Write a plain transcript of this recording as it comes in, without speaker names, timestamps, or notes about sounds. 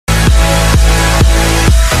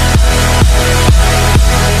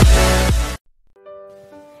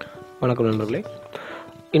வணக்கம் நண்பர்களே.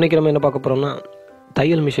 இன்றைக்கி நம்ம என்ன பார்க்க போகிறோம்னா,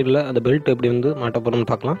 தையல் மிஷினில் அந்த பெல்ட் எப்படி வந்து மாட்ட போகிறோம்னு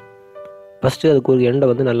பார்க்கலாம். ஃபஸ்ட்டு அதுக்கு ஒரு எண்டை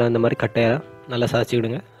வந்து நல்லா இந்த மாதிரி கட்டையாக நல்லா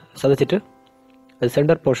சதைச்சிக்கிடுங்க. சதைச்சிட்டு அது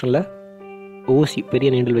சென்டர் போர்ஷனில் ஊசி பெரிய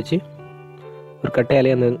நீண்டில் வச்சு ஒரு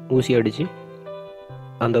கட்டையாலே அந்த ஊசியை அடித்து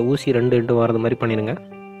அந்த ஊசி ரெண்டு வர்றது மாதிரி பண்ணிடுங்க.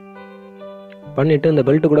 பண்ணிவிட்டு இந்த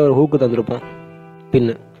பெல்ட்டு கூட ஒரு ஹூக்கு தந்துருப்போம்,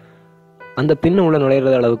 பின்னு. அந்த பின்னு உள்ள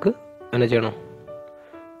நுழையிற அளவுக்கு என்ன செய்யணும்,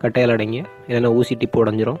 கட்டையால் அடைங்க, இல்லைன்னா ஊசி டிப்பு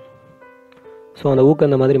உடஞ்சிரும். ஸோ அந்த ஊக்கு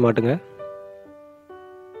அந்த மாதிரி மாட்டுங்க.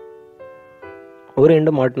 ஒரு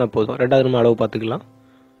எண்டு மாட்டினா போதும், ரெண்டாவது நம்ம அளவு பார்த்துக்கலாம்.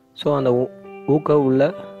 ஸோ அந்த ஊக்க உள்ள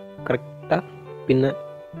கரெக்டாக பின்ன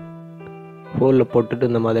ஹோலில் போட்டுட்டு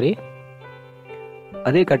இந்த மாதிரி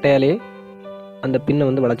அதே கட்டையாலே அந்த பின்னை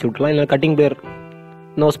வந்து வளைச்சி விட்டுலாம். இல்லை கட்டிங் பிளேயர்,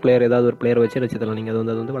 நோஸ் பிளேயர், ஏதாவது ஒரு பிளேயர் வச்சு வச்சுக்கலாம். நீங்கள்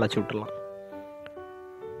அது வந்து வளைச்சி விட்டுடலாம்.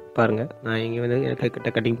 பாருங்கள், நான் இங்கே வந்து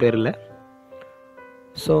எனக்கு கட்டிங் பிளேயர் இல்லை.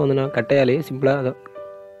 ஸோ வந்து நான் கட்டையாலே சிம்பிளாக அதை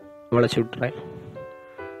வளைச்சி விட்டுறேன்.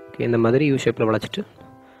 ஓகே, இந்த மாதிரி யூ ஷேப்பில் வளைச்சிட்டு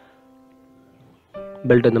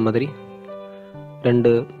பெல்ட் இந்த மாதிரி ரெண்டு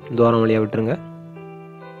துவாரம் வழியாக விட்டுருங்க.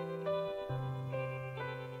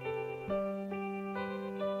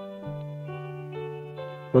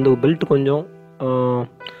 வந்து பெல்ட் கொஞ்சம்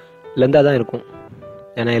லெந்தாக தான் இருக்கும்,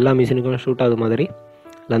 ஏன்னா எல்லா மிஷினுக்கும் ஷூட் ஆகுது மாதிரி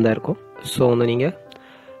லெந்தாக இருக்கும். ஸோ வந்து நீங்கள்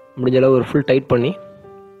முடிஞ்ச அளவு ஒரு ஃபுல் டைட் பண்ணி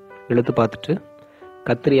இழுத்து பார்த்துட்டு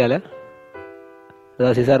கத்திரியால்,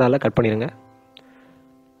 அதாவது சிசாரால் கட் பண்ணிடுங்க.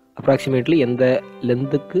 அப்ராக்சிமேட்லி எந்த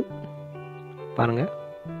லென்த்துக்கு பாருங்கள்,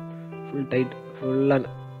 ஃபுல்லாக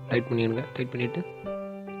டைட் பண்ணிவிடுங்க. டைட் பண்ணிவிட்டு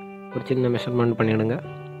ஒரு சின்ன மெஷர்மெண்ட் பண்ணிவிடுங்க,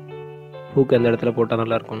 ஹூக்கு எந்த இடத்துல போட்டால்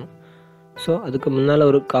நல்லா இருக்கணும். ஸோ அதுக்கு முன்னால்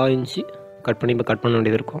ஒரு 1/4 இன்ச்சு கட் பண்ண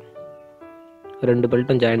வேண்டியது இருக்கும். ரெண்டு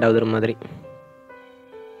பெல்ட்டும் ஜாயிண்ட் ஆகுற மாதிரி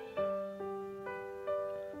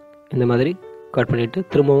இந்த மாதிரி கட் பண்ணிவிட்டு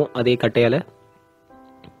திரும்பவும் அதே கட்டையால்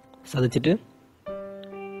சதைச்சிட்டு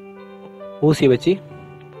ஊசி வச்சு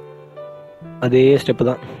அதே ஸ்டெப்பு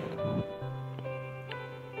தான்.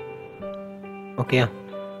 ஓகேயா,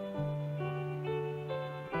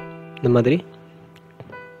 இந்த மாதிரி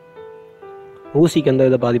ஊசிக்கு எந்த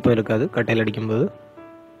வித பாதிப்பும் இருக்காது கட்டையில் அடிக்கும்போது.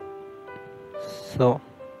 ஸோ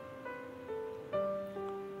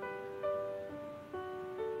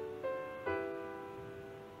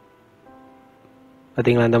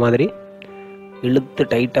பார்த்தீங்களா, இந்த மாதிரி இழுத்து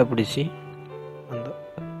டைட்டாக பிடிச்சி அந்த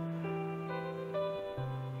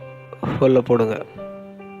ஹோலில் போடுங்க.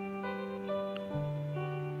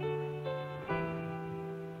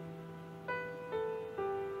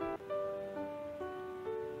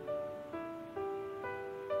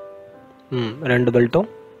 ரெண்டு பெல்ட்டும்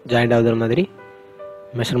ஜாயிண்ட் ஆகுற மாதிரி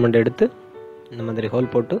மெஷர்மெண்ட் எடுத்து இந்த மாதிரி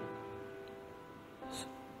ஹோல் போட்டு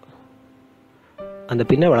அந்த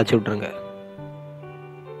பின்னை வளைச்சி விட்ருங்க.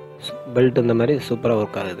 பெல்ட் இந்த மாதிரி சூப்பராக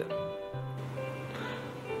ஒர்க் ஆகுது.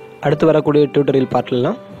 அடுத்து வரக்கூடிய டியூட்டோரியல்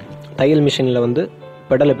பார்ட்லாம் தையல் மிஷினில் வந்து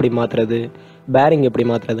பெடல் எப்படி மாற்றுறது, பேரிங் எப்படி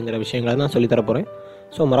மாற்றுறதுங்கிற விஷயங்களை நான் சொல்லித்தர போகிறேன்.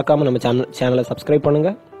 ஸோ மறக்காமல் நம்ம சேனலை சப்ஸ்கிரைப்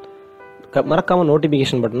பண்ணுங்கள். மறக்காமல்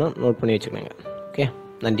நோட்டிஃபிகேஷன் பட்டனை நோட் பண்ணி வச்சுக்கோங்க. ஓகே,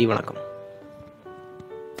 நன்றி, வணக்கம்.